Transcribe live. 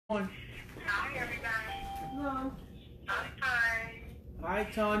Hi, everybody. Hello. Hi. Hi,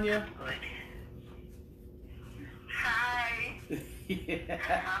 Tanya. Hi. Yeah.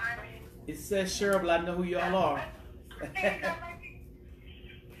 Hi. It says Cheryl, but I know who y'all are. Martha,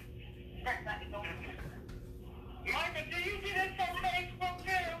 do you do this on Facebook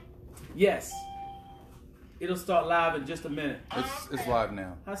too? Yes. It'll start live in just a minute. It's live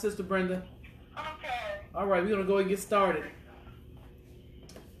now. Hi, Sister Brenda. Okay. All right, we're going to go and get started.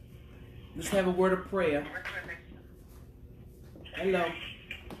 Let's have a word of prayer. Hello.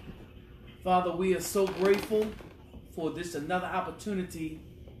 Father, we are so grateful for this another opportunity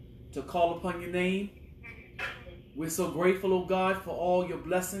to call upon your name. We're so grateful, oh God, for all your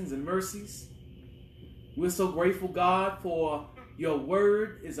blessings and mercies. We're so grateful, God, for your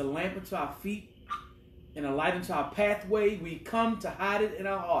word is a lamp unto our feet and a light unto our pathway. We come to hide it in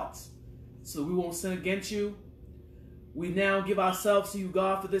our hearts so we won't sin against you. We now give ourselves to you,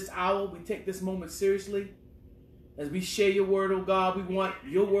 God, for this hour. We take this moment seriously. As we share your word, oh God, we want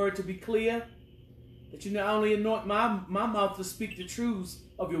your word to be clear. That you not only anoint my mouth to speak the truths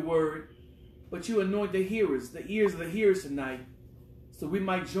of your word, but you anoint the hearers, the ears of the hearers tonight, so we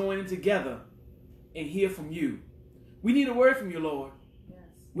might join in together and hear from you. We need a word from you, Lord. Yes.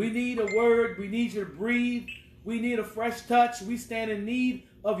 We need a word. We need you to breathe. We need a fresh touch. We stand in need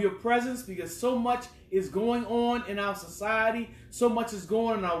of your presence because so much is going on in our society. So much is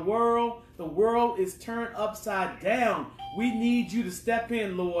going on in our world. The world is turned upside down. We need you to step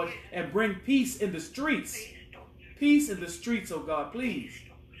in, Lord, and bring peace in the streets. Peace in the streets, oh God, please.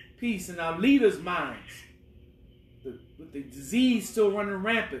 Peace in our leaders' minds. With the disease still running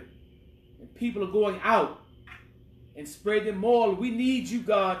rampant. And people are going out and spreading more. We need you,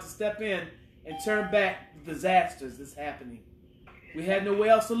 God, to step in and turn back the disasters that's happening. We had nowhere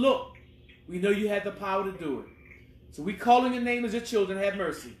else to look. We know you had the power to do it. So we call in your name as your children, have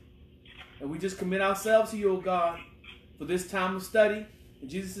mercy. And we just commit ourselves to you, O God, for this time of study. In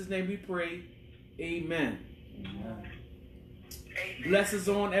Jesus' name we pray. Amen. Amen. Blessings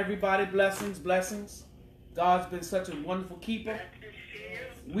on everybody. Blessings, blessings. God's been such a wonderful keeper.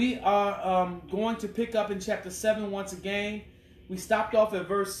 We are going to pick up in chapter 7 once again. We stopped off at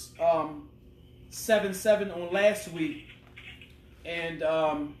verse 7:7 on last week. And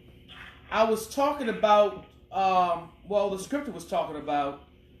I was talking about, the scripture was talking about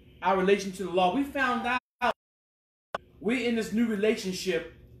our relation to the law. We found out we're in this new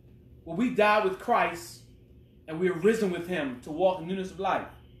relationship where we died with Christ and we're risen with him to walk in newness of life.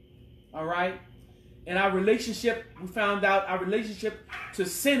 All right? And our relationship, we found out our relationship to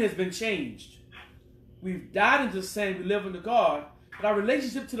sin has been changed. We've died into sin, we live under God, but our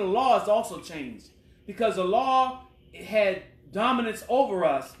relationship to the law has also changed because the law had dominance over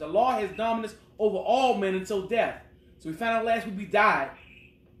us. The law has dominance over all men until death. So we found out last week we died.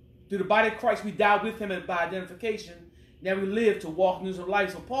 Through the body of Christ, we died with him by identification. Now we live to walk in newness of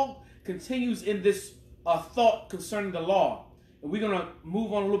life. So Paul continues in this thought concerning the law. And we're going to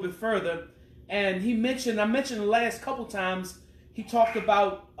move on a little bit further. And I mentioned the last couple times, he talked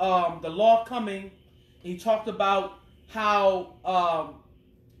about the law coming. He talked about how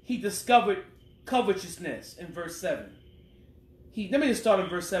he discovered covetousness in verse 7. Let me just start in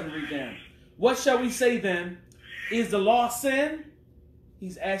verse 7, read down. What shall we say then? Is the law sin?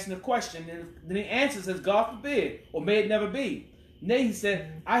 He's asking a question. And then he answers, says, God forbid, or may it never be. Nay, he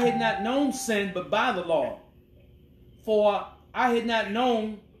said, I had not known sin but by the law. For I had not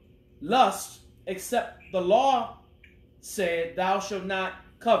known lust, except the law said, thou shalt not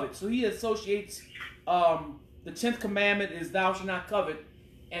covet. So he associates the 10th commandment is thou shalt not covet.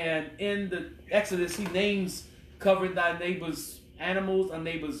 And in the Exodus, he names covet thy neighbor's animals, our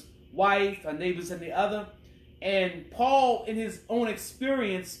neighbor's wife, our neighbor's and the other. And Paul, in his own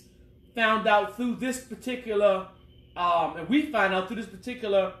experience, found out through this particular, and we find out through this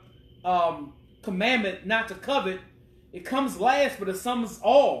particular commandment not to covet, it comes last, but it sums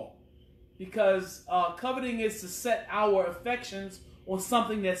all. Because coveting is to set our affections on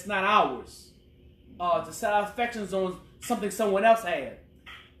something that's not ours. To set our affections on something someone else had.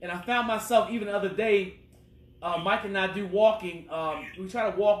 And I found myself, even the other day, Mike and I do walking. We try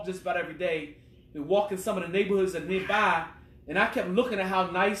to walk just about every day. We walk in some of the neighborhoods that are nearby, and I kept looking at how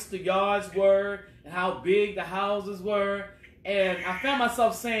nice the yards were and how big the houses were. And I found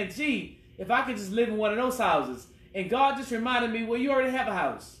myself saying, gee, if I could just live in one of those houses. And God just reminded me, well, you already have a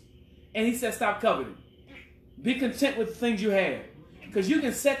house. And he said, stop coveting. Be content with the things you have. Because you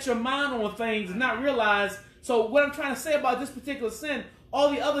can set your mind on things and not realize. So what I'm trying to say about this particular sin, all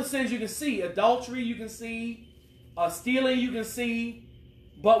the other sins you can see. Adultery you can see. Stealing you can see.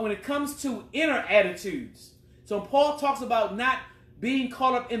 But when it comes to inner attitudes, so Paul talks about not being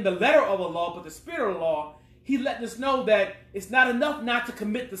caught up in the letter of the law, but the spirit of the law, he letting us know that it's not enough not to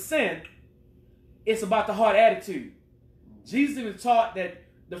commit the sin. It's about the heart attitude. Jesus even taught that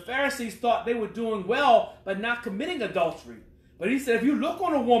the Pharisees thought they were doing well by not committing adultery. But he said, if you look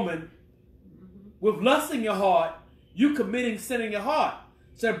on a woman with lust in your heart, you committing sin in your heart.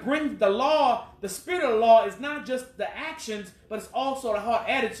 So it brings the law, the spirit of the law is not just the actions, but it's also the heart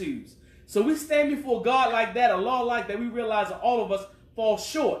attitudes. So we stand before God like that, a law like that, we realize that all of us fall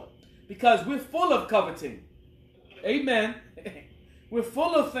short because we're full of coveting. Amen. We're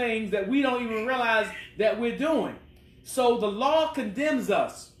full of things that we don't even realize that we're doing. So the law condemns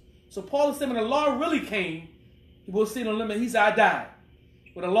us. So Paul is saying when the law really came, we'll see in a limit, he said, I died.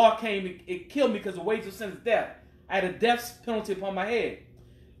 When the law came, it killed me because the wages of sin is death. I had a death penalty upon my head.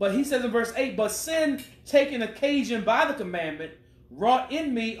 But he says in verse 8, but sin taking occasion by the commandment wrought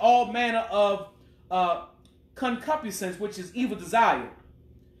in me all manner of concupiscence, which is evil desire.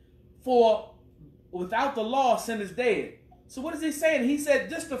 For without the law, sin is dead. So what is he saying? He said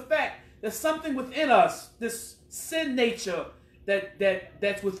just the fact that something within us, this sin nature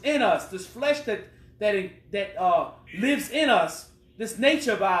that's within us, this flesh that lives in us, this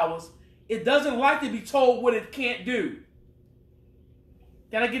nature of ours, it doesn't like to be told what it can't do.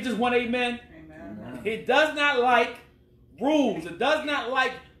 Can I get just one amen? Amen. It does not like rules. It does not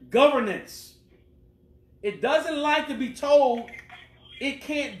like governance. It doesn't like to be told it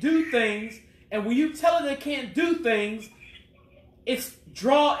can't do things. And when you tell it can't do things,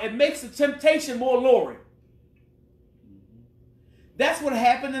 it makes the temptation more alluring. That's what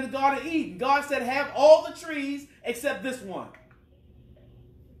happened in the Garden of Eden. God said, have all the trees except this one.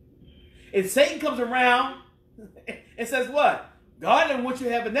 And Satan comes around and says, what? God didn't want you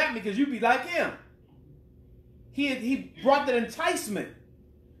having that because you'd be like him. He brought that enticement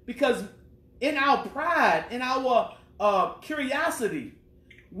because in our pride, in our curiosity,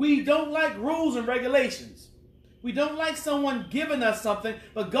 we don't like rules and regulations. We don't like someone giving us something,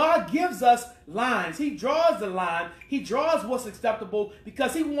 but God gives us lines. He draws the line. He draws what's acceptable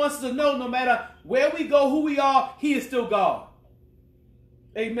because he wants us to know no matter where we go, who we are, he is still God.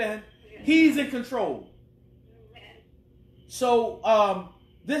 Amen. He's in control. So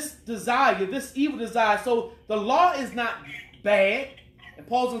this desire, this evil desire, so the law is not bad, and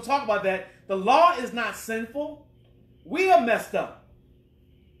Paul's going to talk about that. The law is not sinful. We are messed up.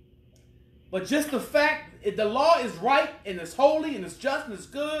 But just the fact that the law is right and it's holy and it's just and it's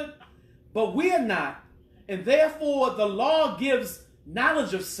good, but we are not. And therefore the law gives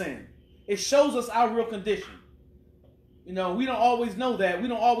knowledge of sin. It shows us our real condition. You know, we don't always know that. We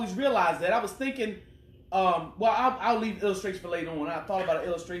don't always realize that. I was thinking, I'll leave illustration for later on. I thought about an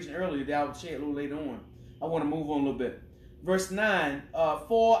illustration earlier that I would share a little later on. I want to move on a little bit. Verse 9,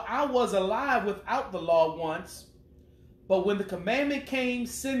 for I was alive without the law once, but when the commandment came,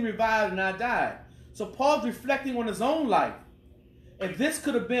 sin revived and I died. So Paul's reflecting on his own life. And this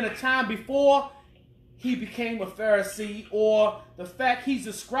could have been a time before he became a Pharisee, or the fact he's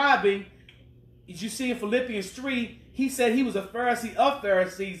describing, as you see in Philippians 3, he said he was a Pharisee of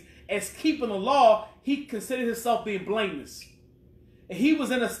Pharisees. As keeping the law, he considered himself being blameless. And he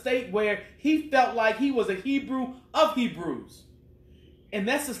was in a state where he felt like he was a Hebrew of Hebrews. And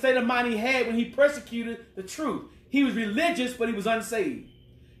that's the state of mind he had when he persecuted the truth. He was religious, but he was unsaved.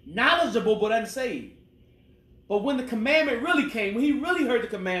 Knowledgeable, but unsaved. But when the commandment really came, when he really heard the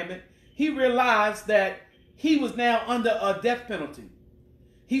commandment, he realized that he was now under a death penalty.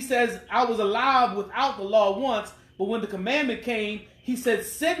 He says, I was alive without the law once, but when the commandment came, he said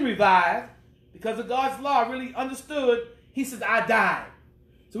sin revived because of God's law really understood. He says, I died.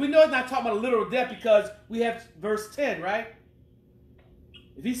 So we know it's not talking about a literal death because we have verse 10, right?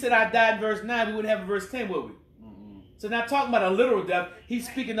 If he said I died in verse 9, we wouldn't have verse 10, would we? So not talking about a literal death. He's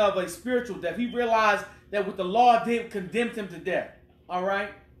speaking of a spiritual death. He realized that what the law did condemned him to death. All right?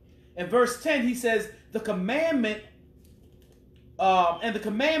 In verse 10, he says, the commandment, and the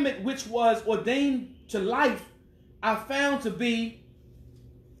commandment which was ordained to life, I found to be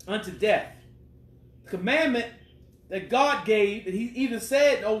unto death. The commandment that God gave, and he even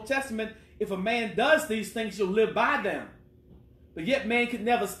said in the Old Testament, if a man does these things, he'll live by them. But yet man could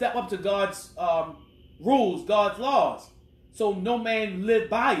never step up to God's rules, God's laws. So no man lived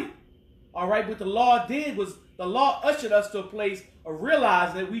by it. All right, what the law did was the law ushered us to a place of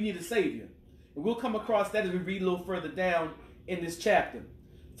realizing that we need a Savior. And we'll come across that as we read a little further down in this chapter.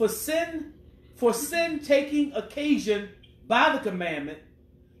 For sin taking occasion by the commandment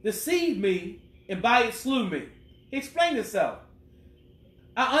deceived me, and by it slew me. He explained himself.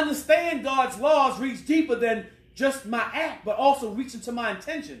 I understand God's laws reach deeper than just my act, but also reach into my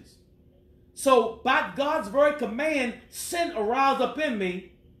intentions. So by God's very command, sin aroused up in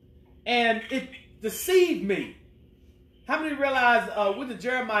me, and it deceived me. How many realize what did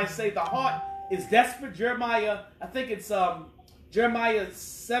Jeremiah say? The heart is desperate. Jeremiah, I think it's Jeremiah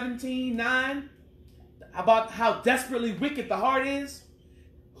 17:9, about how desperately wicked the heart is.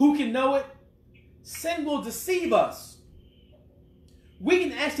 Who can know it? Sin will deceive us. We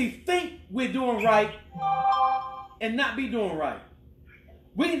can actually think we're doing right and not be doing right.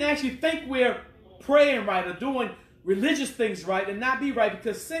 We can actually think we're praying right or doing religious things right and not be right,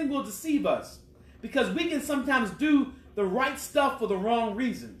 because sin will deceive us. Because we can sometimes do the right stuff for the wrong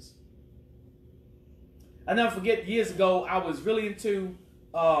reasons. I never forget, years ago, I was really into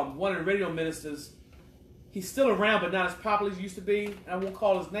one of the radio ministers. He's still around, but not as popular as he used to be. I won't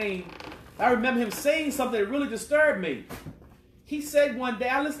call his name. I remember him saying something that really disturbed me. He said one day,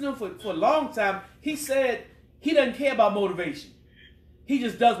 I listened to him for a long time, he said he doesn't care about motivation. He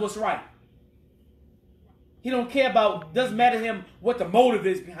just does what's right. He don't care about, doesn't matter to him what the motive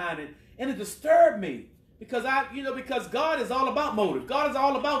is behind it. And it disturbed me because because God is all about motive. God is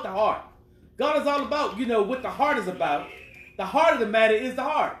all about the heart. God is all about, what the heart is about. The heart of the matter is the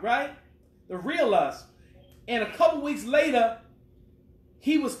heart, right? The real us. And a couple weeks later,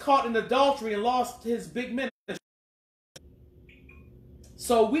 he was caught in adultery and lost his big ministry.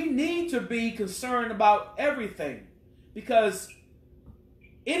 So we need to be concerned about everything, because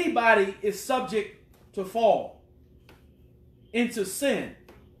anybody is subject to fall into sin.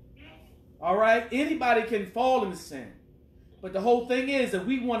 All right? Anybody can fall into sin. But the whole thing is that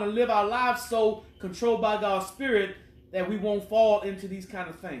we want to live our lives so controlled by God's Spirit that we won't fall into these kind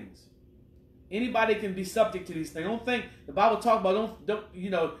of things. Anybody can be subject to these things. Don't think, the Bible talks about,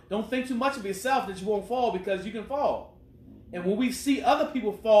 don't think too much of yourself that you won't fall, because you can fall. And when we see other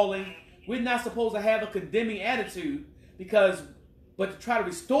people falling, we're not supposed to have a condemning attitude, but to try to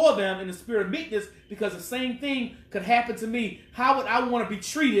restore them in the spirit of meekness, because the same thing could happen to me. How would I want to be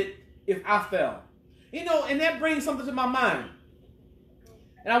treated if I fell? And that brings something to my mind.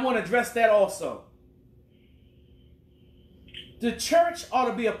 And I want to address that also. The church ought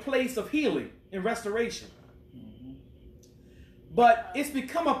to be a place of healing and restoration. But it's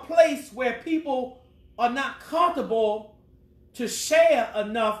become a place where people are not comfortable to share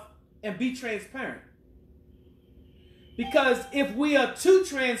enough and be transparent. Because if we are too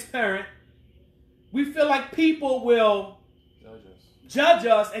transparent, we feel like people will judge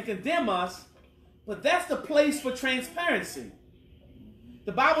us and condemn us. But that's the place for transparency.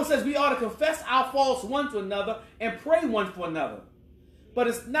 The Bible says we ought to confess our faults one to another and pray one for another. But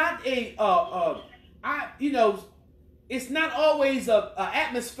it's not it's not always an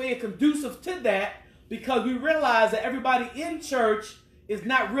atmosphere conducive to that, because we realize that everybody in church is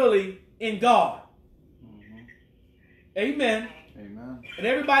not really in God. Amen. Amen. And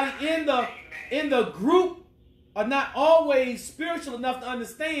everybody in the group are not always spiritual enough to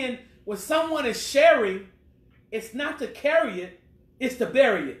understand when someone is sharing, it's not to carry it, it's to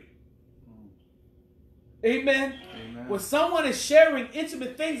bury it. Amen. Amen. When someone is sharing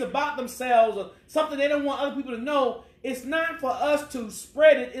intimate things about themselves or something they don't want other people to know, it's not for us to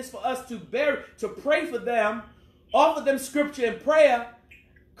spread it, it's for us to pray for them, offer them scripture and prayer,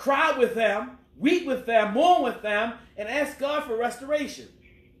 cry with them, weep with them, mourn with them, and ask God for restoration.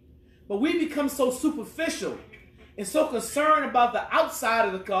 But we become so superficial and so concerned about the outside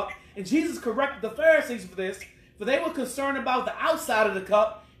of the cup. And Jesus corrected the Pharisees for this, for they were concerned about the outside of the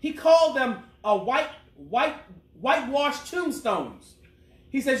cup. He called them whitewashed tombstones.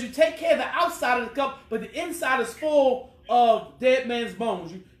 He says you take care of the outside of the cup, but the inside is full of dead man's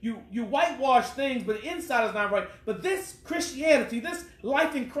bones. You whitewash things, but the inside is not right. But this Christianity, this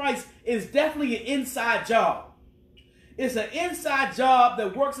life in Christ, is definitely an inside job. It's an inside job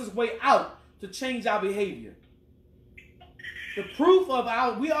that works its way out to change our behavior. The proof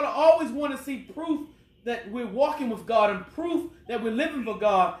of we ought to always want to see proof that we're walking with God and proof that we're living for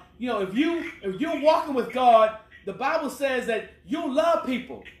God. If you're walking with God, the Bible says that you'll love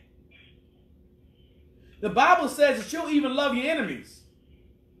people. The Bible says that you'll even love your enemies.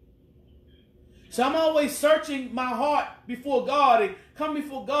 So I'm always searching my heart before God and come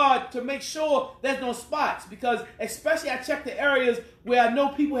before God to make sure there's no spots, because especially I check the areas where I know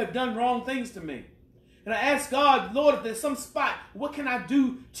people have done wrong things to me. And I ask God, Lord, if there's some spot, what can I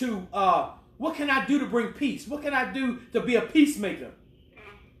do to bring peace? What can I do to be a peacemaker?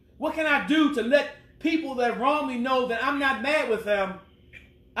 What can I do to let people that wrong me know that I'm not mad with them?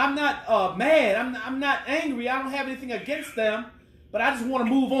 I'm not mad. I'm not angry. I don't have anything against them, but I just want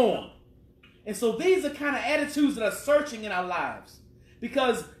to move on. And so these are kind of attitudes that are searching in our lives,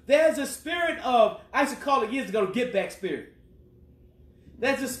 because there's a spirit of, I used to call it years ago, the get back spirit.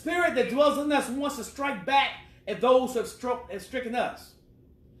 There's a spirit that dwells in us and wants to strike back at those who have stricken us.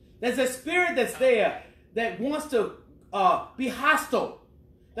 There's a spirit that's there that wants to be hostile,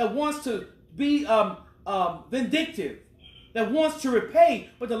 that wants to be vindictive, that wants to repay.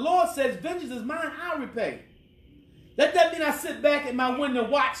 But the Lord says, vengeance is mine, I'll repay. That doesn't mean I sit back at my window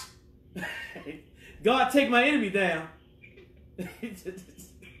and watch God take my enemy down.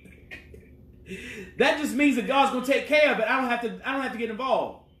 That just means that God's going to take care of it. I don't have to get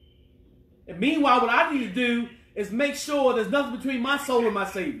involved. And meanwhile, what I need to do is make sure there's nothing between my soul and my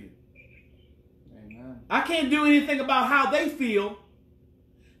Savior. Amen. I can't do anything about how they feel,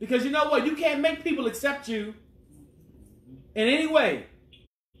 because you know what? You can't make people accept you in any way.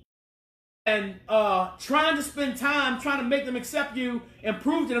 And trying to spend time trying to make them accept you and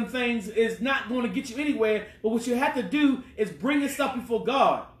prove to them things is not going to get you anywhere. But what you have to do is bring this up before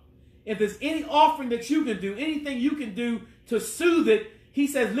God. If there's any offering that you can do, anything you can do to soothe it, he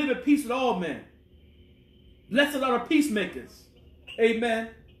says, live at peace with all men. Blessed are the peacemakers. Amen.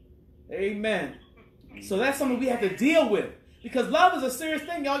 Amen. So that's something we have to deal with. Because love is a serious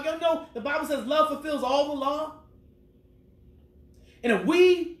thing. Y'all know the Bible says love fulfills all the law. And if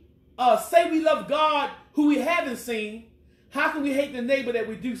we say we love God who we haven't seen, how can we hate the neighbor that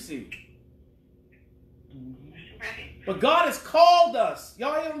we do see? But God has called us.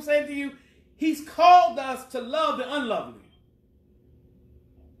 Y'all hear what I'm saying to you? He's called us to love the unlovely.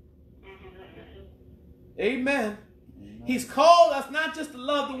 Amen. He's called us not just to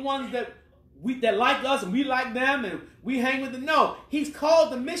love the ones that like us and we like them and we hang with them. No, he's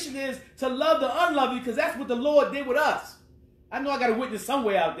called, the mission is to love the unlovely, because that's what the Lord did with us. I know I got a witness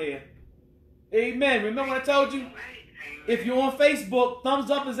somewhere out there. Amen. Remember what I told you? If you're on Facebook,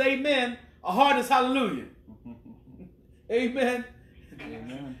 thumbs up is amen, a heart is hallelujah. Amen.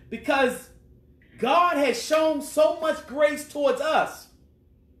 Amen. Because God has shown so much grace towards us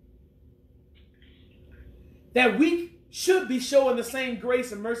that we should be showing the same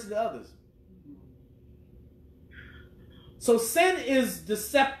grace and mercy to others. So sin is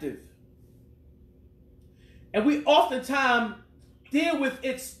deceptive. And we oftentimes deal with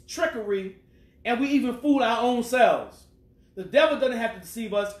its trickery, and we even fool our own selves. The devil doesn't have to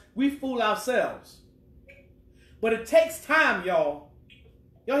deceive us. We fool ourselves. But it takes time, y'all.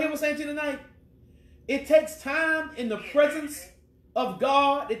 Y'all hear what I'm saying to you tonight? It takes time in the presence of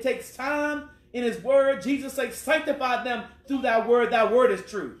God. It takes time in his word. Jesus says, sanctify them through thy word. Thy word is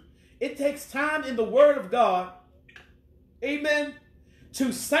truth. It takes time in the word of God, amen, to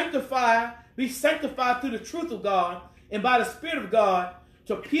be sanctified through the truth of God and by the Spirit of God,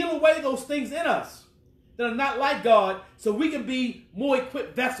 to peel away those things in us that are not like God, so we can be more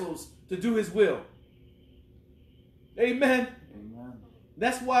equipped vessels to do his will. Amen. Amen.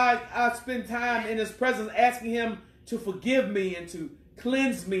 That's why I spend time in his presence asking him to forgive me and to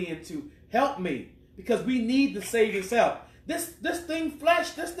cleanse me and to help me, because we need the Savior's help. This thing,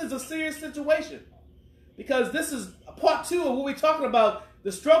 flesh, this is a serious situation, because this is part 2 of what we're talking about.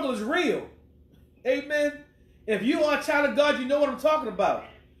 The struggle is real. Amen. If you are a child of God, you know what I'm talking about.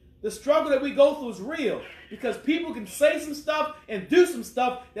 The struggle that we go through is real, because people can say some stuff and do some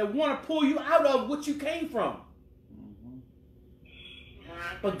stuff that want to pull you out of what you came from.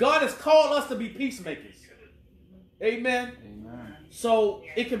 But God has called us to be peacemakers. Amen. Amen. So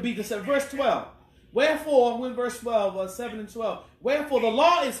it can be this at verse 12. Wherefore, when verse 12, 7 and 12. Wherefore the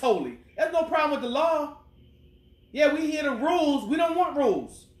law is holy. There's no problem with the law. Yeah, we hear the rules. We don't want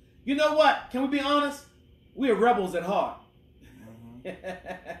rules. You know what? Can we be honest? We are rebels at heart.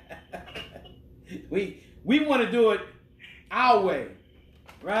 We want to do it our way,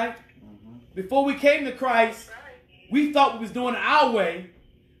 right? Before we came to Christ, we thought we was doing it our way,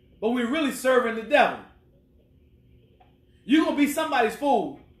 but we're really serving the devil. You're going to be somebody's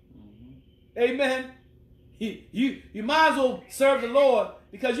fool. Amen. You might as well serve the Lord,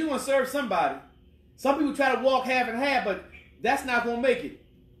 because you're going to serve somebody. Some people try to walk half and half, but that's not going to make it.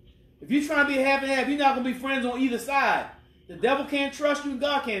 If you're trying to be half and half, you're not going to be friends on either side. The devil can't trust you and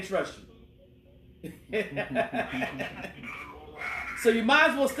God can't trust you. So you might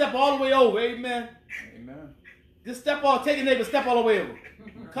as well step all the way over. Amen. Amen. Just take your neighbor, step all the way over.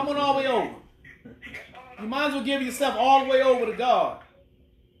 Come on all the way over. You might as well give yourself all the way over to God.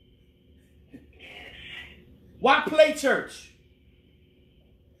 Why play church?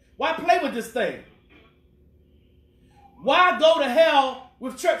 Why play with this thing? Why go to hell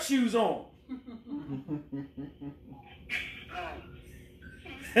with church shoes on?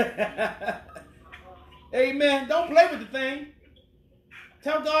 Amen. Don't play with the thing.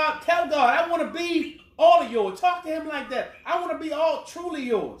 Tell God, I want to be all of yours. Talk to him like that. I want to be all truly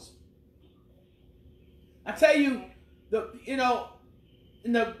yours. I tell you,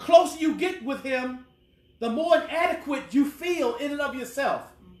 And the closer you get with him, the more inadequate you feel in and of yourself.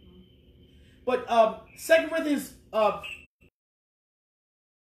 But 2 Corinthians,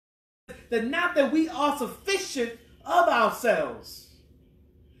 that not that we are sufficient of ourselves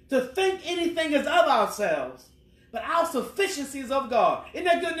to think anything is of ourselves, but our sufficiency is of God. Isn't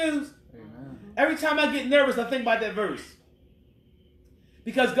that good news? Amen. Every time I get nervous, I think about that verse.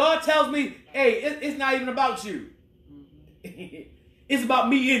 Because God tells me, hey, it's not even about you. It's about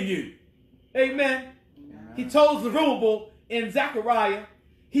me in you. Amen. Amen. He told Zerubbabel in Zechariah,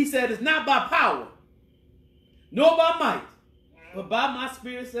 he said, it's not by power, nor by might, but by my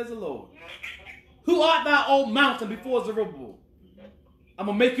spirit, says the Lord. Who art thou, O mountain, before Zerubbabel? I'm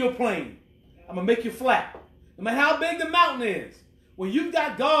going to make you a plain. I'm going to make you flat. No matter how big the mountain is, when you've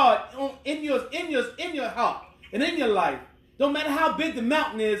got God in your heart and in your life, no matter how big the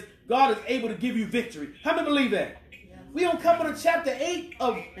mountain is, God is able to give you victory. How many believe that? We're going to come to chapter 8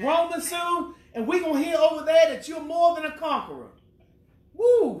 of Romans soon, and we're going to hear over there that you're more than a conqueror.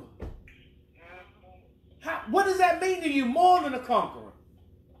 Woo! What does that mean to you, more than a conqueror?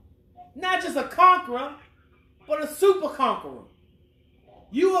 Not just a conqueror, but a super conqueror.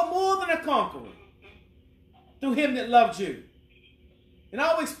 You are more than a conqueror through him that loved you. And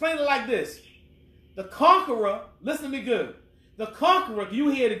I will explain it like this. The conqueror, listen to me good. The conqueror, you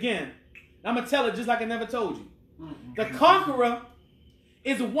hear it again. I'm going to tell it just like I never told you. The conqueror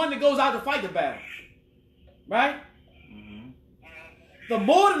is the one that goes out to fight the battle. Right? The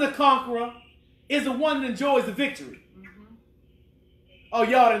more than the conqueror is the one that enjoys the victory. Oh,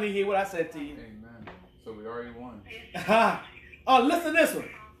 y'all didn't hear what I said to you. Amen. So we already won. Oh, listen to this one.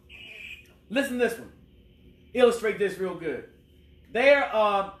 Listen to this one. Illustrate this real good. There,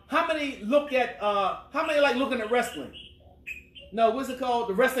 how many like looking at wrestling? No, what's it called?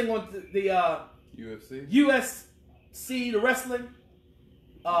 The wrestling on the UFC? UFC, the wrestling.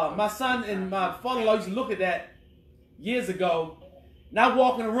 My son and my father-in-law used to look at that years ago. And I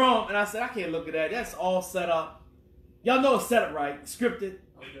walk in the room and I said, I can't look at that. That's all set up. Y'all know it's set up, right? Scripted.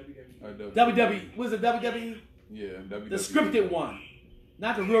 WWE. What is it, WWE? Yeah, WWE. The scripted one.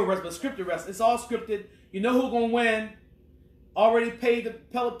 Not the real wrestling, but scripted wrestling. It's all scripted. You know who's going to win. Already paid the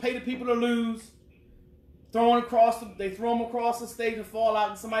people to lose. They throw them across the stage and fall out,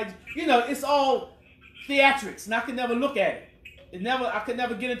 and somebody, it's all theatrics, and I could never look at it. I could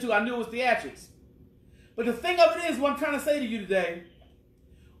never get into it. I knew it was theatrics. But the thing of it is, what I'm trying to say to you today,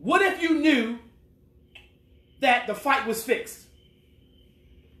 what if you knew that the fight was fixed?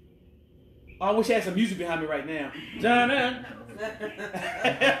 Oh, I wish I had some music behind me right now. Dun-dun.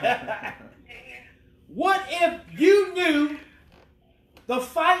 What if you knew the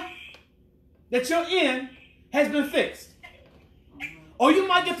fight that you're in has been fixed? Or you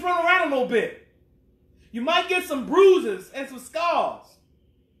might get thrown around a little bit. You might get some bruises and some scars.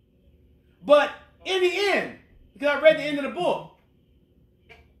 But in the end, because I read the end of the book,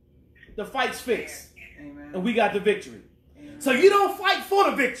 the fight's fixed. Amen. And we got the victory. Amen. So you don't fight for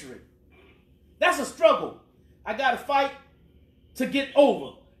the victory. That's a struggle. I got to fight to get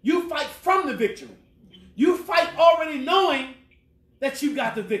over. You fight from the victory. You fight already knowing that you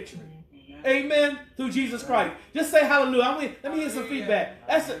got the victory. Amen. Through Jesus Christ. Just say hallelujah. Let me hear some feedback.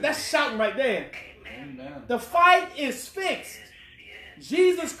 That's shouting right there. Amen. The fight is fixed.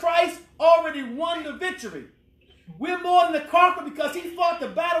 Jesus Christ already won the victory. We're more than the conqueror because he fought the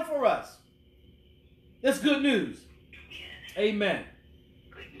battle for us. That's good news. Amen.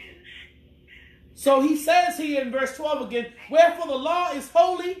 So he says here in verse 12 again, wherefore the law is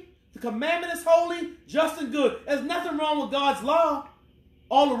holy, the commandment is holy, just and good. There's nothing wrong with God's law.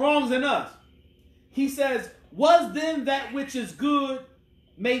 All the wrongs in us. He says, was then that which is good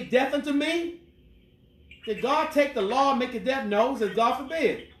made death unto me? Did God take the law and make it death? No, it says God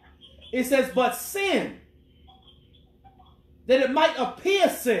forbid. It says, but sin, that it might appear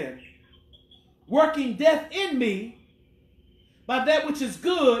sin, working death in me, by that which is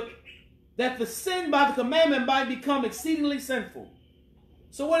good, that the sin by the commandment might become exceedingly sinful.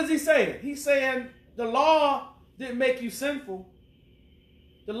 So what is he saying? He's saying the law didn't make you sinful.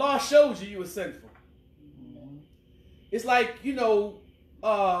 The law shows you were sinful. It's like,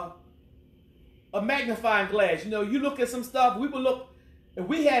 a magnifying glass. You look at some stuff, if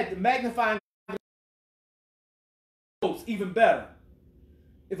we had the magnifying glass, even better.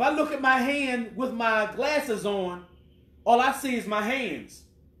 If I look at my hand with my glasses on, all I see is my hands.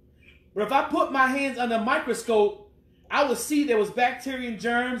 But if I put my hands under a microscope, I would see there was bacteria and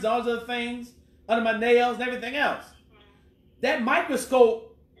germs, all those other things, under my nails and everything else. That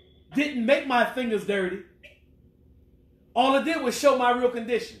microscope didn't make my fingers dirty. All it did was show my real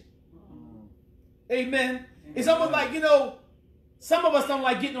condition. Amen. It's almost like, Some of us don't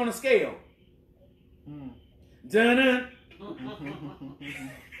like getting on a scale. Dun-dun.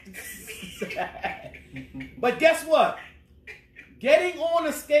 But guess what? Getting on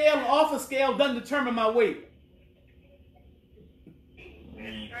a scale and off a scale doesn't determine my weight.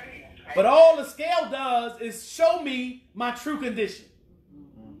 But all the scale does is show me my true condition.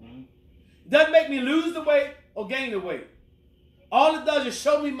 It doesn't make me lose the weight or gain the weight. All it does is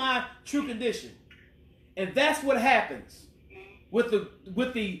show me my true condition. And that's what happens with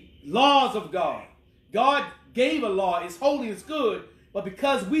the laws of God. God gave a law. It's holy, it's good. But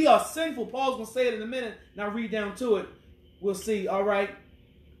because we are sinful, Paul's going to say it in a minute, and I'll read down to it. We'll see, all right?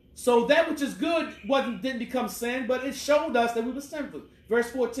 So that which is good didn't become sin, but it showed us that we were sinful. Verse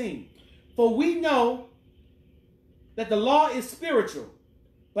 14. For we know that the law is spiritual,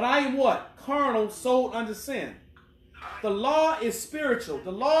 but I am what? Carnal, sold under sin. The law is spiritual.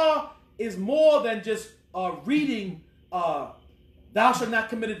 The law is more than just reading, thou shalt not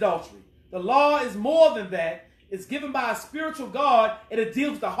commit adultery. The law is more than that. It's given by a spiritual God, and it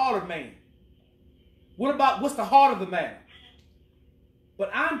deals with the heart of man. What's the heart of the matter? But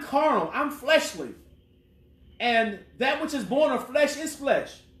I'm carnal. I'm fleshly. And that which is born of flesh is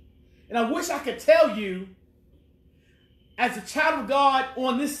flesh. And I wish I could tell you, as a child of God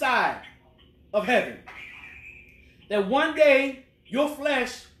on this side of heaven, that one day your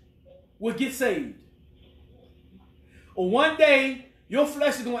flesh will get saved. Or one day your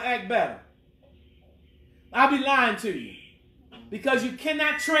flesh is going to act better. I'll be lying to you. Because you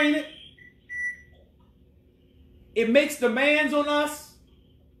cannot train it. It makes demands on us.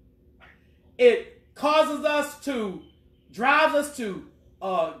 It causes us to, drives us to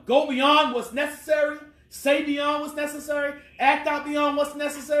go beyond what's necessary, say beyond what's necessary, act out beyond what's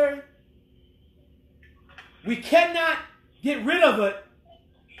necessary. We cannot get rid of it,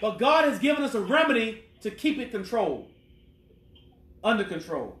 but God has given us a remedy to keep it controlled, under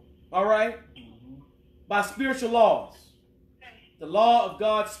control. All right? By spiritual laws. The law of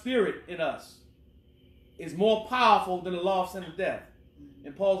God's Spirit in us is more powerful than the law of sin and death.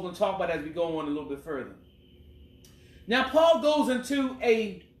 And Paul's going to talk about that as we go on a little bit further. Now, Paul goes into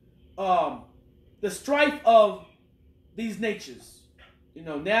the strife of these natures. You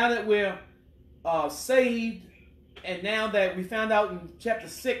know, now that we're saved, and now that we found out in chapter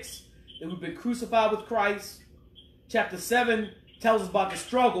 6 that we've been crucified with Christ, chapter 7 tells us about the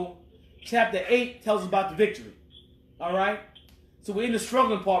struggle, chapter 8 tells us about the victory. All right? So we're in the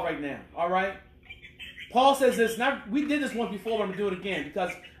struggling part right now. All right? Paul says this, and we did this once before, but I'm going to do it again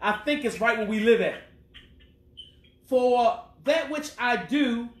because I think it's right where we live at. For that which I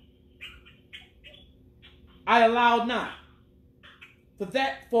do, I allow not. For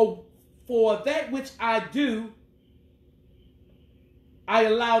that which I do, I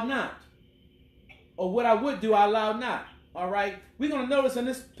allow not. Or what I would do, I allow not. All right? We're going to notice in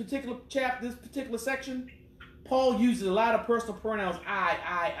this particular chapter, this particular section, Paul uses a lot of personal pronouns,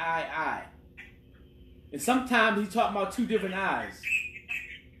 I. And sometimes he's talking about two different I's.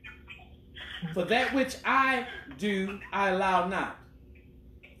 For that which I do, I allow not.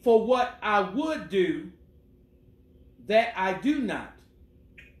 For what I would do, that I do not.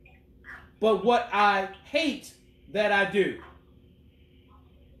 But what I hate, that I do.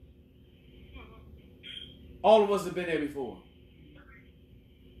 All of us have been there before.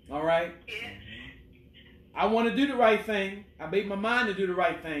 All right? I want to do the right thing. I made my mind to do the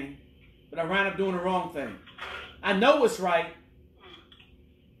right thing. But I ran up doing the wrong thing. I know it's right,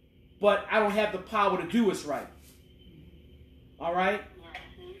 but I don't have the power to do what's right. All right?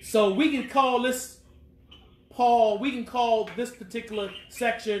 So we can call this, Paul, we can call this particular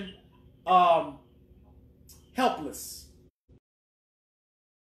section helpless.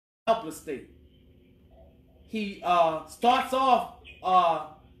 Helpless state. He starts off,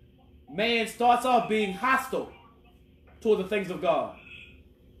 man starts off being hostile toward the things of God.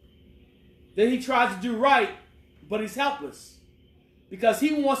 Then he tries to do right, but he's helpless. Because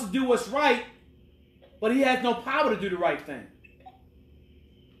he wants to do what's right, but he has no power to do the right thing.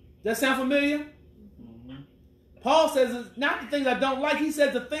 Does that sound familiar? Mm-hmm. Paul says it's not the things I don't like. He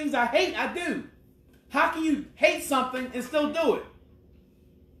says the things I hate, I do. How can you hate something and still do it?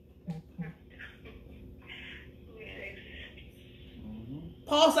 Mm-hmm.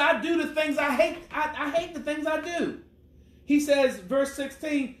 Paul said, I do the things I hate. I hate the things I do. He says, verse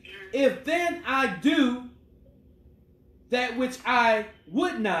 16, if then I do that which I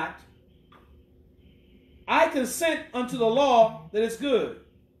would not, I consent unto the law that is good.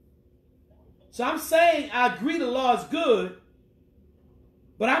 So I'm saying I agree the law is good,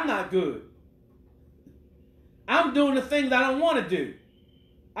 but I'm not good. I'm doing the things I don't want to do.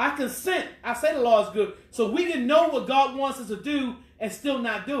 I consent. I say the law is good. So we can know what God wants us to do and still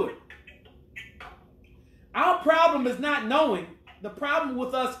not do it. Our problem is not knowing. The problem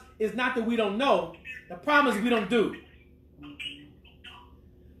with us is not that we don't know. The problem is we don't do.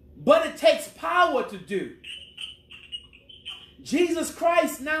 But it takes power to do. Jesus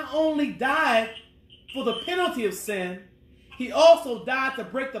Christ not only died for the penalty of sin, he also died to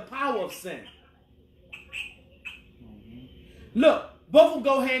break the power of sin. Look, both of them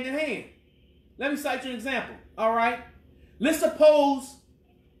go hand in hand. Let me cite you an example. All right. Let's suppose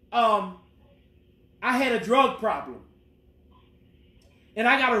I had a drug problem and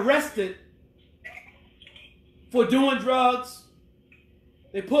I got arrested for doing drugs.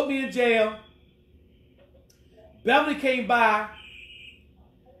 They put me in jail. Beverly came by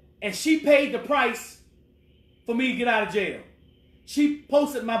and she paid the price for me to get out of jail. She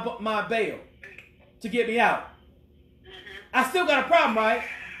posted my bail to get me out. I still got a problem, right?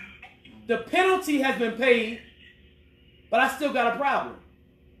 The penalty has been paid, but I still got a problem.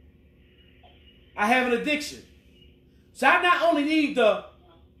 I have an addiction. So I not only need the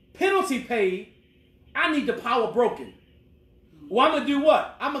penalty paid, I need the power broken. Well, I'm going to do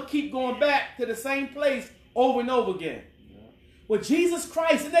what? I'm going to keep going back to the same place over and over again. Well, Jesus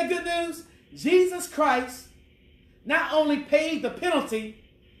Christ, isn't that good news? Jesus Christ not only paid the penalty,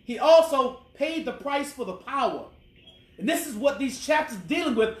 he also paid the price for the power. And this is what these chapters are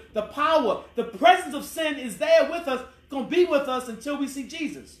dealing with, the power. The presence of sin is there with us, going to be with us until we see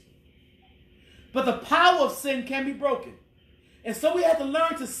Jesus. But the power of sin can be broken. And so we have to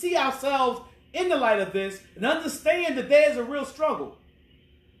learn to see ourselves in the light of this and understand that there's a real struggle.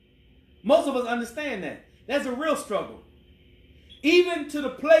 Most of us understand that. There's a real struggle. Even to the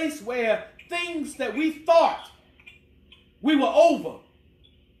place where things that we thought we were over.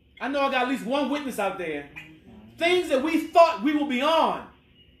 I know I got at least one witness out there. Things that we thought we were beyond.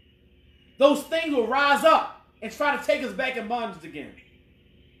 Those things will rise up and try to take us back in bondage again.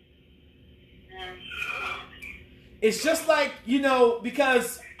 It's just like,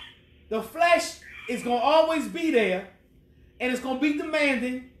 because the flesh is going to always be there and it's going to be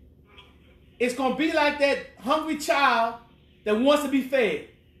demanding. It's going to be like that hungry child that wants to be fed.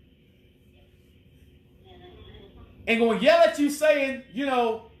 And going to yell at you saying,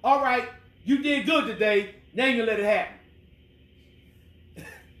 all right, you did good today. Now you let it happen.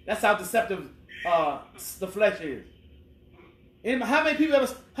 That's how deceptive the flesh is. And how many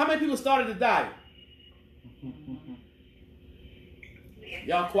people started the diet?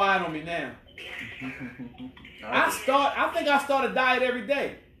 Y'all quiet on me now. I think I start a diet every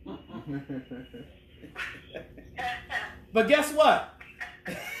day. But guess what?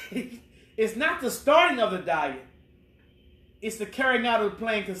 It's not the starting of the diet. It's the carrying out of the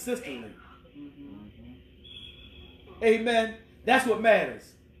plan consistently. Amen. That's what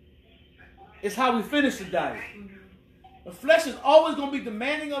matters. It's how we finish the diet. The flesh is always going to be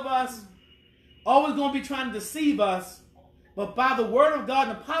demanding of us, always going to be trying to deceive us. But by the word of God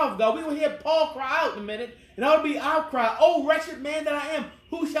and the power of God, we will hear Paul cry out in a minute. And that will be our cry, "Oh, wretched man that I am,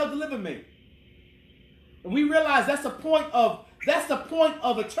 who shall deliver me?" And we realize that's the point of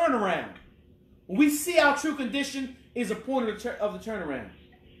a turnaround. When we see our true condition is a point of the turnaround.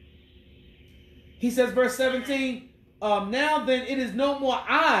 He says, verse 17, now then it is no more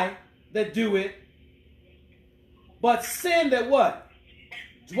I that do it, but sin that what?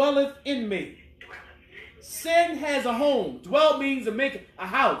 Dwelleth in me. Sin has a home. Dwell means to make a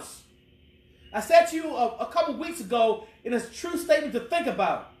house. I said to you a couple weeks ago, and it's a true statement to think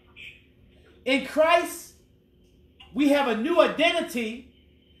about. In Christ, we have a new identity,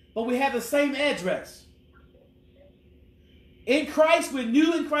 but we have the same address. In Christ, we're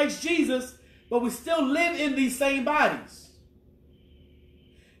new in Christ Jesus, but we still live in these same bodies.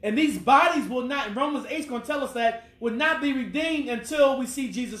 And these bodies will not, Romans 8 is going to tell us that, will not be redeemed until we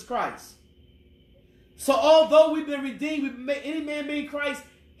see Jesus Christ. So although we've been redeemed, any man being Christ,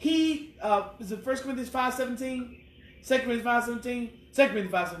 he, is it 1 Corinthians 5:17? 2 Corinthians 5:17? 2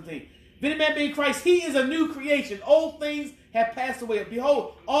 Corinthians 5:17. If any man being Christ, he is a new creation. Old things have passed away.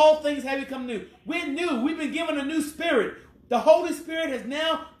 Behold, all things have become new. We're new. We've been given a new spirit. The Holy Spirit has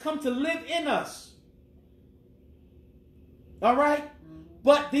now come to live in us. All right?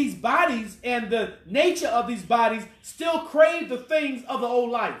 But these bodies and the nature of these bodies still crave the things of the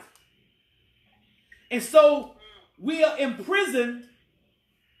old life. And so we are imprisoned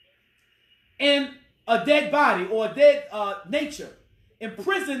in a dead body or a dead nature.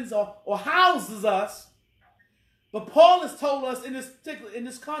 Imprisons or houses us. But Paul has told us in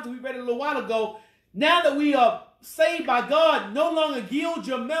this context, we read it a little while ago, now that we are saved by God, no longer yield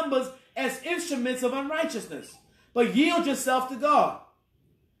your members as instruments of unrighteousness, but yield yourself to God.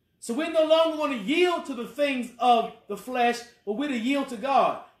 So we're no longer going to yield to the things of the flesh, but we're to yield to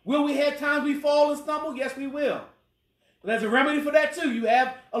God. Will we have times we fall and stumble? Yes, we will. But there's a remedy for that too. You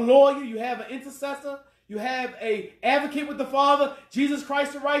have a lawyer, you have an intercessor, you have an advocate with the Father, Jesus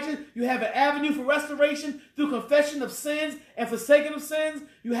Christ the righteous. You have an avenue for restoration through confession of sins and forsaking of sins.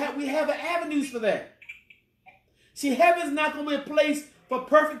 We have avenues for that. See, heaven's not going to be a place for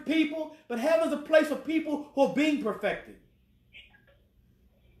perfect people, but heaven's a place for people who are being perfected.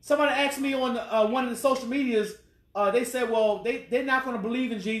 Somebody asked me on one of the social medias, they said, well, they're not going to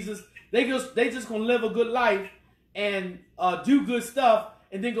believe in Jesus. They just going to live a good life and do good stuff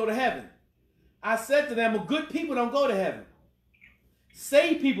and then go to heaven. I said to them, well, good people don't go to heaven.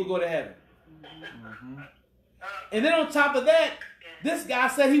 Saved people go to heaven. Mm-hmm. And then on top of that, this guy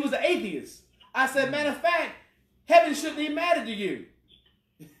said he was an atheist. I said, matter of fact, heaven shouldn't even matter to you.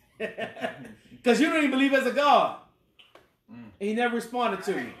 Because you don't even believe there's a God. And he never responded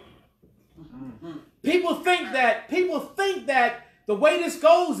to me. People think that the way this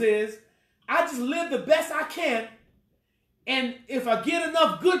goes is I just live the best I can, and if I get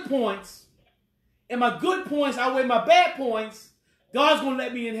enough good points, and my good points outweigh my bad points, God's gonna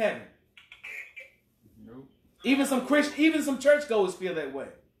let me in heaven. Nope. Even some churchgoers feel that way.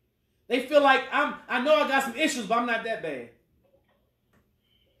 They feel like I know I got some issues, but I'm not that bad.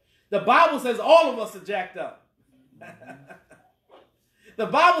 The Bible says all of us are jacked up. The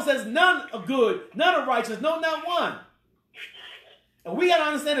Bible says none are good, none are righteous, no, not one. And we got to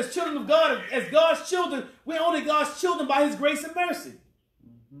understand as children of God, as God's children, we're only God's children by his grace and mercy.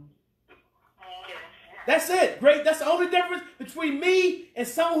 Mm-hmm. That's it. Great. That's the only difference between me and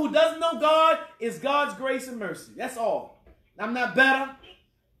someone who doesn't know God is God's grace and mercy. That's all. I'm not better.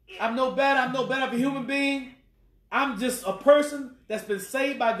 I'm no better of a human being. I'm just a person that's been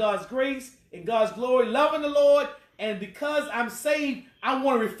saved by God's grace and God's glory, loving the Lord. And because I'm saved, I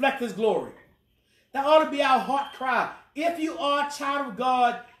want to reflect his glory. That ought to be our heart cry. If you are a child of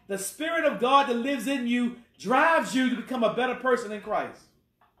God, the Spirit of God that lives in you drives you to become a better person in Christ.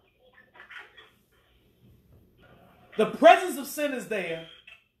 The presence of sin is there.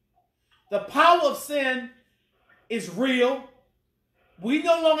 The power of sin is real. We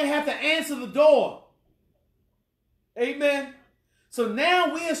no longer have to answer the door. Amen. So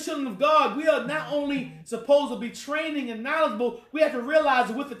now we as children of God, we are not only supposed to be training and knowledgeable, we have to realize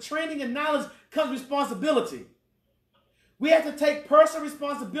that with the training and knowledge comes responsibility. We have to take personal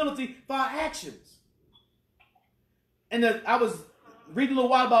responsibility for our actions. And I was reading a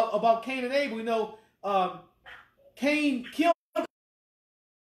little while about Cain and Abel. You know, Cain killed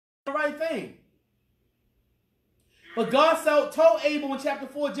the right thing. But God told Abel in chapter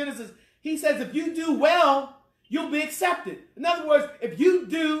 4 Genesis, he says, if you do well, you'll be accepted. In other words, if you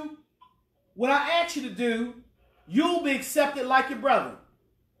do what I ask you to do, you'll be accepted like your brother.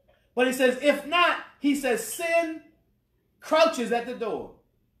 But he says, if not, he says, sin crouches at the door.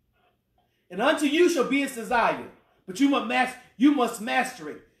 And unto you shall be its desire. But you must master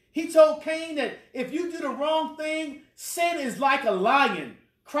it. He told Cain that if you do the wrong thing, sin is like a lion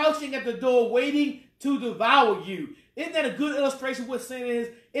crouching at the door waiting to devour you. Isn't that a good illustration of what sin is?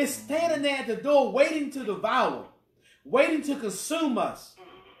 It's standing there at the door waiting to devour, waiting to consume us.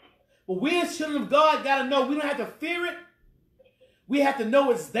 But we as children of God got to know we don't have to fear it. We have to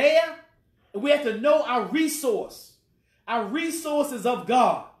know it's there. And we have to know our resource. Our resource is of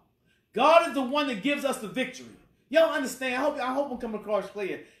God. God is the one that gives us the victory. Y'all understand? I hope I'm coming across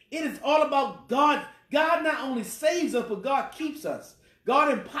clear. It is all about God. God not only saves us, but God keeps us.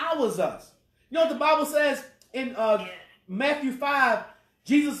 God empowers us. You know what the Bible says in Matthew 5?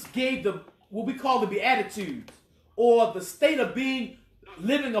 Jesus gave what we call the Beatitudes, or the state of being,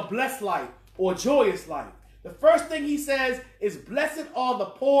 living a blessed life or joyous life. The first thing he says is, blessed are the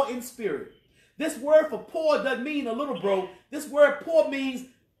poor in spirit. This word for poor doesn't mean a little broke. This word poor means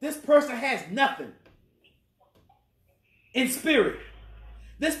this person has nothing in spirit.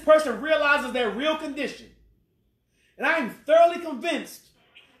 This person realizes their real condition. And I am thoroughly convinced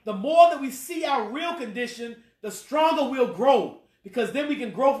the more that we see our real condition, the stronger we'll grow, because then we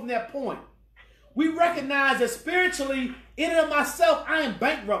can grow from that point. We recognize that spiritually, in and of myself, I am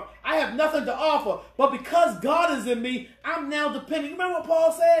bankrupt. I have nothing to offer. But because God is in me, I'm now dependent. You remember what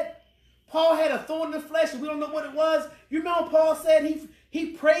Paul said? Paul had a thorn in the flesh, and we don't know what it was. You remember what Paul said? He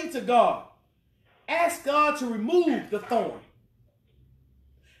prayed to God. Ask God to remove the thorn.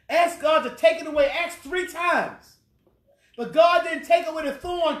 Ask God to take it away. Asked 3 times. But God didn't take away the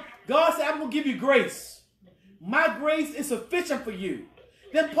thorn. God said, I'm going to give you grace. My grace is sufficient for you.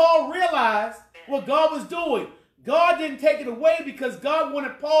 Then Paul realized what God was doing. God didn't take it away because God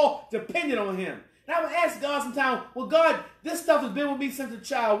wanted Paul dependent on him. And I would ask God sometimes, well, God, this stuff has been with me since a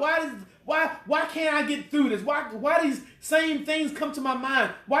child. Why can't I get through this? Why these same things come to my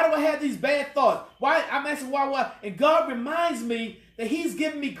mind? Why do I have these bad thoughts? I'm asking why? And God reminds me that he's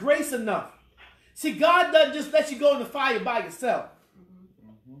given me grace enough. See, God doesn't just let you go in the fire by yourself.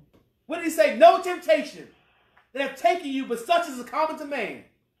 What did he say? No temptation that have taken you, but such is common to man.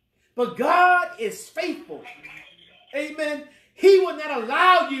 But God is faithful. Amen. He will not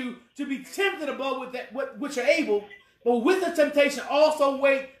allow you to be tempted above which you're able, but with the temptation also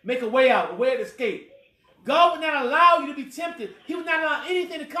make a way out, a way of escape. God will not allow you to be tempted. He will not allow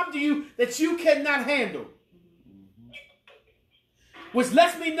anything to come to you that you cannot handle. Which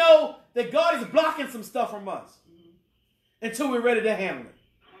lets me know that God is blocking some stuff from us until we're ready to handle it.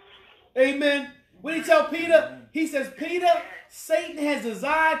 Amen. When he tell Peter, he says, Peter, Satan has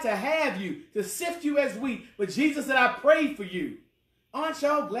desired to have you, to sift you as wheat. But Jesus said, I prayed for you. Aren't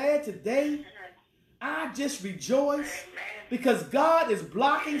y'all glad today? I just rejoice because God is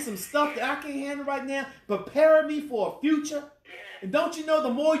blocking some stuff that I can't handle right now, preparing me for a future. And don't you know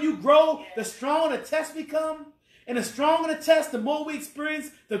the more you grow, the stronger the test become? And the stronger the test, the more we experience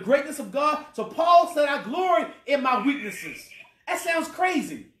the greatness of God. So Paul said, I glory in my weaknesses. That sounds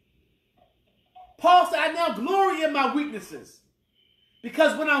crazy. Paul said, I now glory in my weaknesses.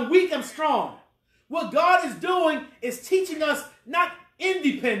 Because when I'm weak, I'm strong. What God is doing is teaching us not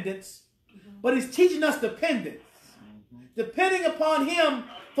independence, but he's teaching us dependence. Depending upon him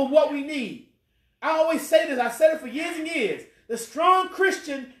for what we need. I always say this. I said it for years and years. The strong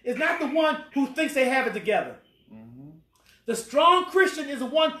Christian is not the one who thinks they have it together. The strong Christian is the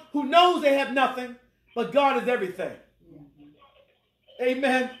one who knows they have nothing, but God is everything.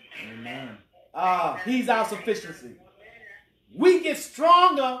 Amen. Amen. He's our sufficiency. We get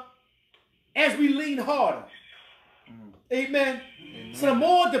stronger as we lean harder. Amen. So the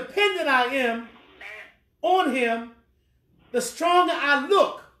more dependent I am on him, the stronger I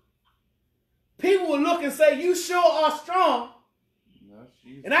look. People will look and say, you sure are strong.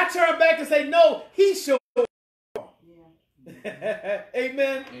 And I turn back and say, no, he's sure.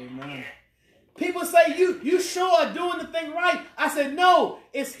 Amen. Amen. People say, you sure are doing the thing right. I said, no,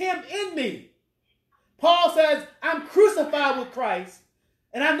 it's him in me. Paul says, I'm crucified with Christ,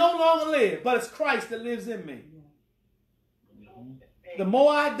 and I no longer live, but it's Christ that lives in me. The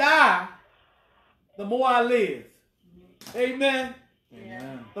more I die, the more I live. Amen.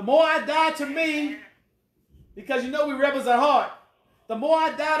 Amen. The more I die to me, because you know we rebels at heart, the more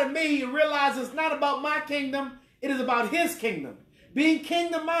I die to me and realize it's not about my kingdom, it is about his kingdom. Being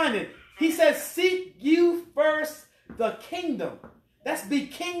kingdom-minded. He says, seek you first the kingdom. That's be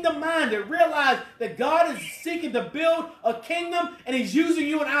kingdom-minded. Realize that God is seeking to build a kingdom, and he's using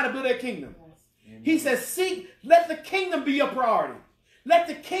you and I to build that kingdom. Amen. He says, let the kingdom be your priority. Let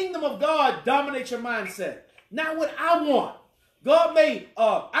the kingdom of God dominate your mindset. Not what I want.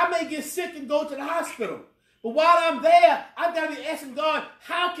 I may get sick and go to the hospital. But while I'm there, I've got to be asking God,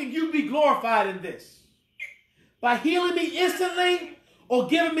 how can you be glorified in this? By healing me instantly, or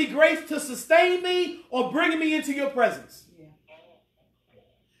giving me grace to sustain me, or bringing me into your presence. Yeah.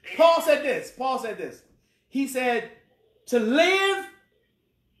 Paul said this. He said, to live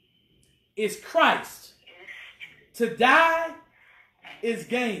is Christ. To die is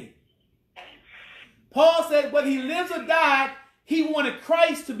gain. Paul said whether he lives or died, he wanted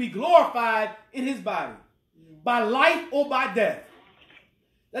Christ to be glorified in his body. By life or by death.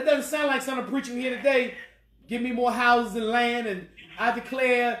 That doesn't sound like some of the preaching here today. Give me more houses and land, and I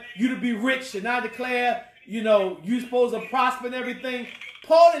declare you to be rich, and I declare, you're supposed to prosper and everything.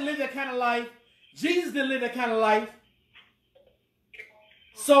 Paul didn't live that kind of life. Jesus didn't live that kind of life.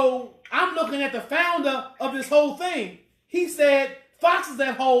 So I'm looking at the founder of this whole thing. He said, foxes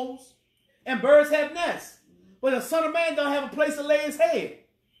have holes and birds have nests, but the Son of Man don't have a place to lay his head.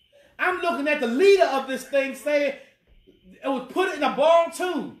 I'm looking at the leader of this thing saying, it was put in a borrowed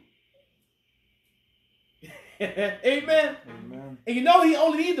tomb. Amen. Amen. And he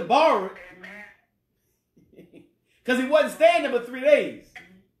only needed to borrow it. Because he wasn't staying there for 3 days.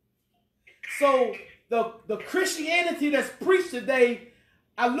 So the Christianity that's preached today,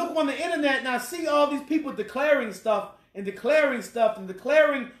 I look on the internet and I see all these people declaring stuff and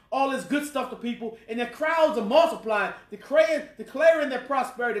declaring all this good stuff to people, and their crowds are multiplying, declaring their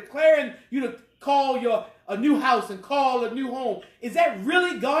prosperity, declaring you to call a new house and call a new home. Is that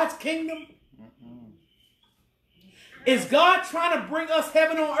really God's kingdom? Is God trying to bring us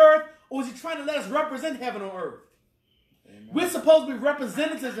heaven on earth, or is he trying to let us represent heaven on earth? Amen. We're supposed to be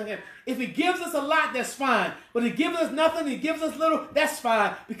representatives of him. If he gives us a lot, that's fine. But if he gives us nothing, he gives us little, that's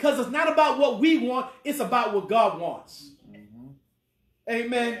fine. Because it's not about what we want, it's about what God wants.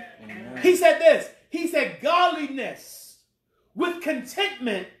 Amen. Amen. He said this. He said, godliness with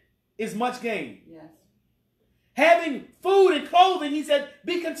contentment is much gain. Yes. Having food and clothing, he said,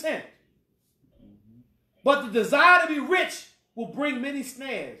 be content. But the desire to be rich will bring many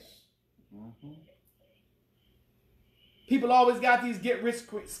snares. People always got these get rich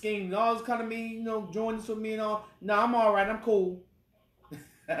quick schemes. Always kind of me, you know, join this with me and all. No, I'm all right. I'm cool.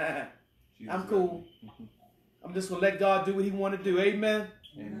 I'm cool. I'm just going to let God do what he want to do. Amen.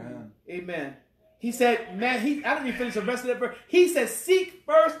 Amen. Amen. He said, man, I didn't even finish the rest of that verse. He said, seek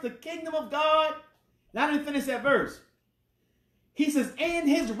first the kingdom of God. And I didn't finish that verse. He says, and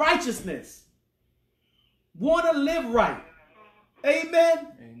his righteousness. Want to live right. Amen.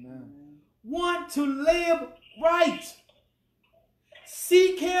 Amen. Want to live right.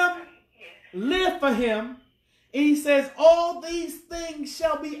 Seek him. Live for him. And he says, all these things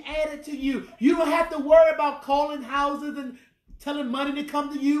shall be added to you. You don't have to worry about calling houses and telling money to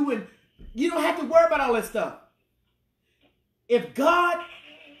come to you. And you don't have to worry about all that stuff. If God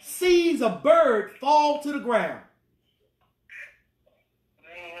sees a bird fall to the ground,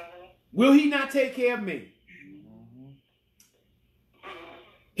 will he not take care of me?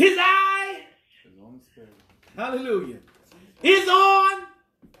 His eye, hallelujah, is on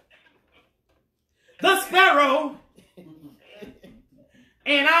the sparrow.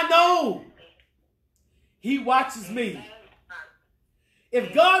 And I know he watches me.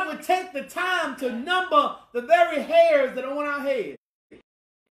 If God would take the time to number the very hairs that are on our head,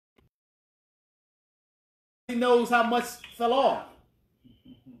 he knows how much fell off.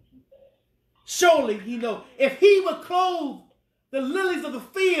 Surely he knows. If he would clothe the lilies of the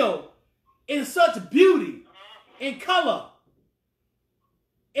field in such beauty and color,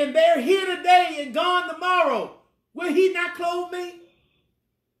 and they're here today and gone tomorrow, will he not clothe me?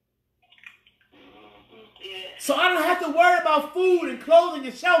 So I don't have to worry about food and clothing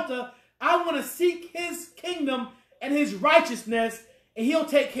and shelter. I want to seek his kingdom and his righteousness, and he'll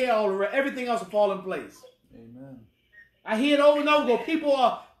take care of all the rest. Everything else will fall in place. Amen. I hear it over and over. People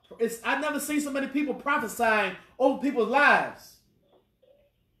are, I've never seen so many people prophesying over people's lives.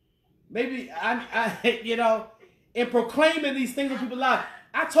 Maybe, you know, in proclaiming these things over people's lives.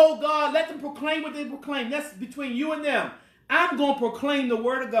 I told God, let them proclaim what they proclaim. That's between you and them. I'm going to proclaim the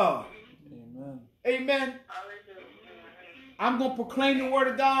word of God. Amen. Amen. I'm going to proclaim the word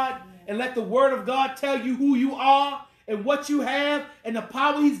of God and let the word of God tell you who you are and what you have and the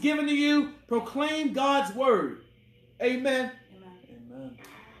power he's given to you. Proclaim God's word. Amen. Amen.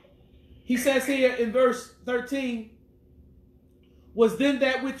 He says here in verse 13, was then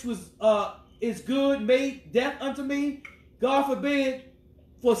that which was is good made death unto me? God forbid.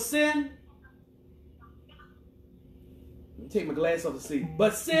 For sin, let me take my glass off to see.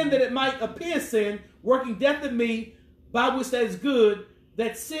 But sin that it might appear sin, working death in me, by which that is good,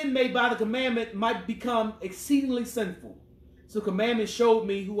 that sin made by the commandment might become exceedingly sinful. So commandment showed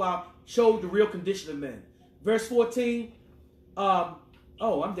me who I showed the real condition of men. Verse 14, oh,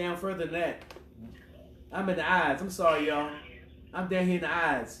 I'm down further than that. I'm in the eyes. I'm sorry, y'all. I'm down here in the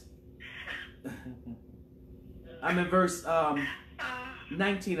eyes. I'm in verse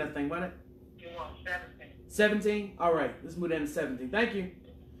 19, I think, wasn't it? You want 17. 17? All right, let's move down to 17. Thank you.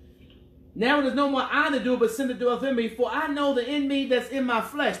 Now there's no more I to do, but sin that dwelleth in me. For I know the in me that's in my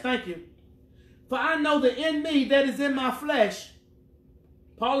flesh. Thank you. For I know the in me that is in my flesh.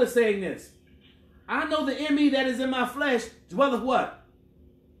 Paul is saying this. I know the in me that is in my flesh dwelleth what?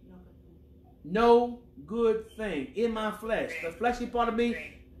 No good thing in my flesh. The fleshly part of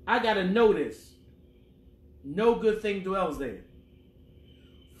me, I got to know this. No good thing dwells there.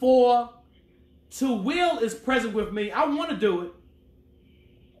 For to will is present with me. I want to do it.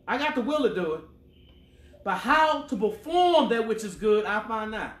 I got the will to do it. But how to perform that which is good, I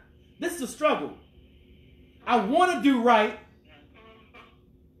find not. This is a struggle. I want to do right.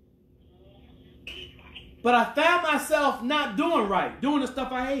 But I found myself not doing right. Doing the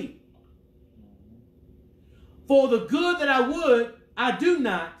stuff I hate. For the good that I would, I do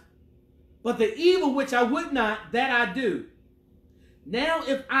not. But the evil which I would not, that I do. Now,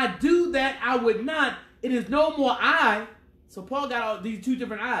 if I do that I would not, it is no more I. So Paul got all these two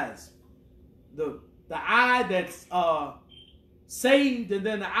different eyes. The eye that's saved, and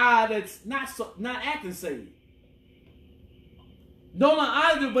then the eye that's not acting saved. No longer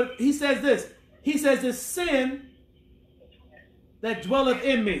I do, but he says this. He says this sin that dwelleth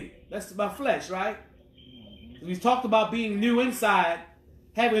in me. That's my flesh, right? He's talked about being new inside,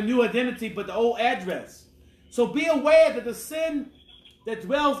 having a new identity, but the old address. So be aware that the sin that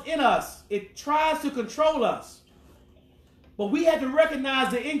dwells in us, it tries to control us. But we have to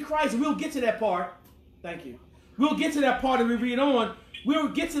recognize that in Christ, we'll get to that part. Thank you. We'll get to that part as we read on. we'll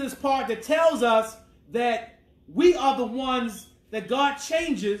get to this part that tells us that we are the ones that God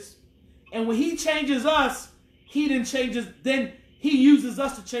changes, and when he changes us, then he uses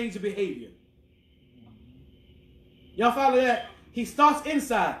us to change the behavior. Y'all follow that? He starts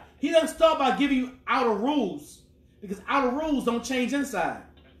inside. He doesn't start by giving you outer rules, because outer rules don't change inside.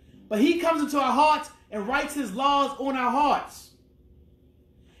 But he comes into our hearts and writes his laws on our hearts.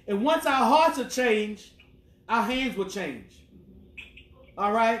 And once our hearts are changed, our hands will change.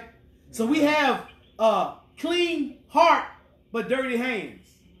 All right? So we have a clean heart, but dirty hands.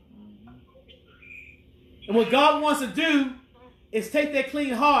 And what God wants to do is take that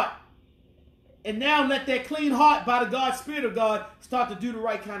clean heart and now let that clean heart, by the God, Spirit of God, start to do the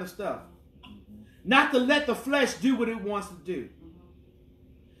right kind of stuff. Not to let the flesh do what it wants to do.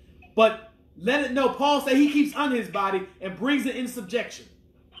 But let it know. Paul said he keeps under his body and brings it in subjection.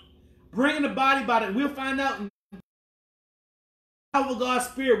 Bringing the body by the, we'll find out in the power of God's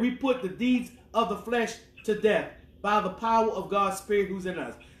Spirit, we put the deeds of the flesh to death by the power of God's Spirit who's in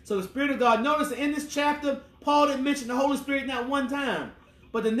us. So the Spirit of God, notice that in this chapter, Paul didn't mention the Holy Spirit not one time.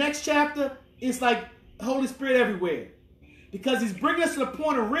 But the next chapter, it's like Holy Spirit everywhere. Because he's bringing us to the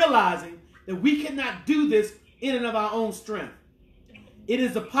point of realizing that we cannot do this in and of our own strength. It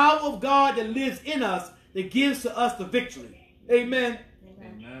is the power of God that lives in us that gives to us the victory. Amen.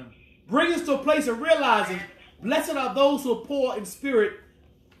 Amen. Bring us to a place of realizing, blessed are those who are poor in spirit,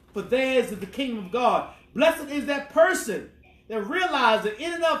 for theirs is the kingdom of God. Blessed is that person that realizes that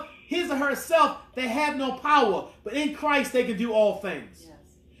in and of his or herself, they have no power, but in Christ they can do all things. Yes.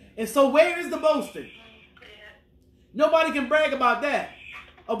 And so where is the boasting? Nobody can brag about that,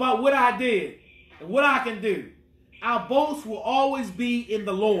 about what I did and what I can do. Our boast will always be in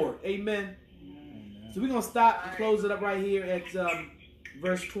the Lord. Amen. Amen. So we're going to stop and close it up right here at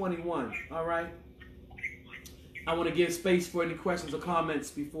verse 21. All right. I want to give space for any questions or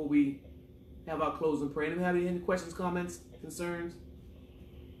comments before we have our closing prayer. Anybody have any questions, comments, concerns?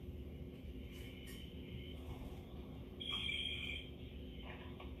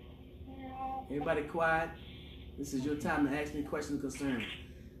 Everybody quiet. This is your time to ask me questions and concerns.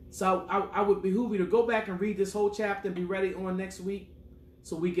 So I would behoove you to go back and read this whole chapter and be ready on next week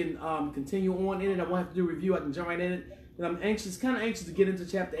so we can continue on in it. I won't have to do a review. I can jump right in it. And I'm kind of anxious to get into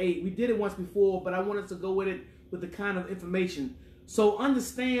chapter 8. We did it once before, but I want us to go with it with the kind of information. So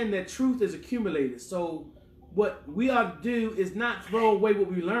understand that truth is accumulated. So what we ought to do is not throw away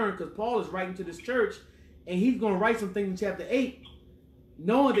what we learned, because Paul is writing to this church, and he's going to write some things in chapter 8,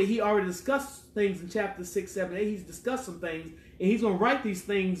 knowing that he already discussed things in chapter 6, 7, 8. He's discussed some things, and he's going to write these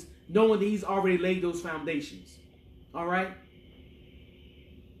things knowing that he's already laid those foundations. All right?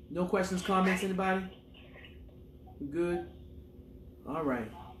 No questions, comments, anybody? We good? All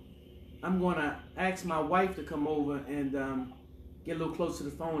right. I'm going to ask my wife to come over and get a little close to the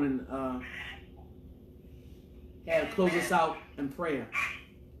phone and close us out in prayer.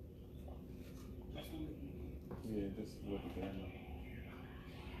 Yeah, this is what we're doing.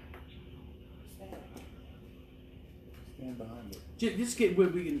 Stand behind it. Just get where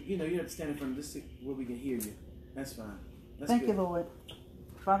we can, you have to stand in front of this where we can hear you. That's fine. Thank you, good. Lord.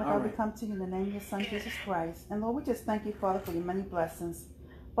 Father God, All we right. come to you in the name of your Son, Jesus Christ. And Lord, we just thank you, Father, for your many blessings.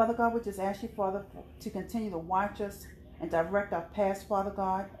 Father God, we just ask you, Father, to continue to watch us and direct our paths, Father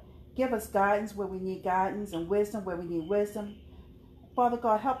God. Give us guidance where we need guidance and wisdom where we need wisdom. Father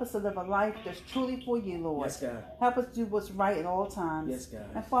God, help us to live a life that's truly for you, Lord. Yes, God. Help us do what's right at all times. Yes, God.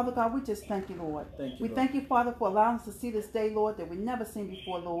 And Father God, we just thank you, Lord. Thank you, we Lord. thank you, Father, for allowing us to see this day, Lord, that we've never seen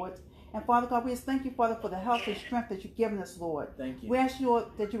before, Lord. And Father God, we just thank you, Father, for the health and strength that you've given us, Lord. Thank you. We ask you, Lord,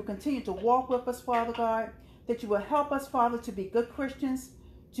 that you will continue to walk with us, Father God, that you will help us, Father, to be good Christians,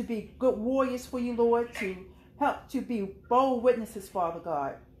 to be good warriors for you, Lord, to help to be bold witnesses, Father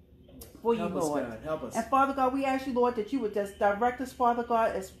God, for you, Lord. God. Help us. And Father God, we ask you, Lord, that you would just direct us, Father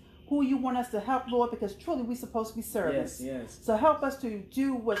God, as who you want us to help, Lord, because truly we're supposed to be servants. Yes, yes. So help us to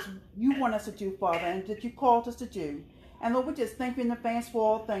do what you want us to do, Father, and that you called us to do. And Lord, we just thank you in advance for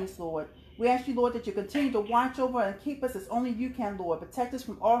all things, Lord. We ask you, Lord, that you continue to watch over and keep us as only you can, Lord. Protect us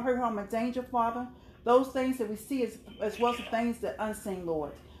from all hurt, harm, and danger, Father. Those things that we see as well as the things that are unseen,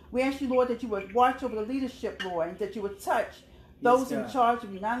 Lord. We ask you, Lord, that you would watch over the leadership, Lord, and that you would touch those in charge of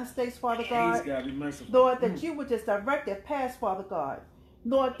the United States, Father God. Please, God, be merciful. Lord, that you would just direct their paths, Father God.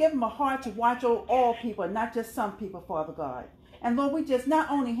 Lord, give them a heart to watch over all people, not just some people, Father God. And Lord, we just not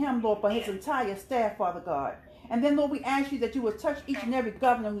only him, Lord, but his entire staff, Father God. And then, Lord, we ask you that you will touch each and every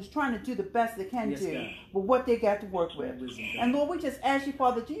governor who's trying to do the best they can Yes, do God. with what they got to work with. Wisdom, God. And Lord, we just ask you,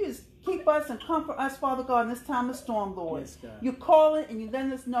 Father, that you just keep us and comfort us, Father God, in this time of storm, Lord. Yes, God. You're calling and you're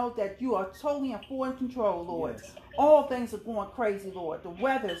letting us know that you are totally and full in control, Lord. Yes. All things are going crazy, Lord. The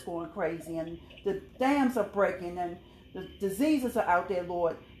weather is going crazy, and the dams are breaking, and the diseases are out there,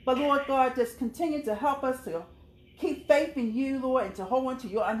 Lord. But Lord God, just continue to help us to keep faith in you, Lord, and to hold on to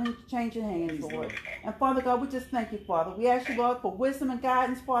your unchanging hands, Please, Lord. Lord. And Father God, we just thank you, Father. We ask you, Lord, for wisdom and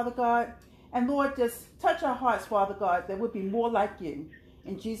guidance, Father God. And Lord, just touch our hearts, Father God, that we'll be more like you.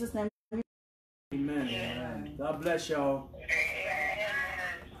 In Jesus' name. Amen. Amen. God bless y'all.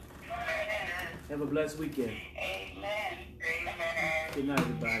 Have a blessed weekend. Amen. Amen. Good night,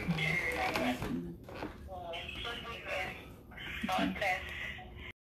 everybody. God bless.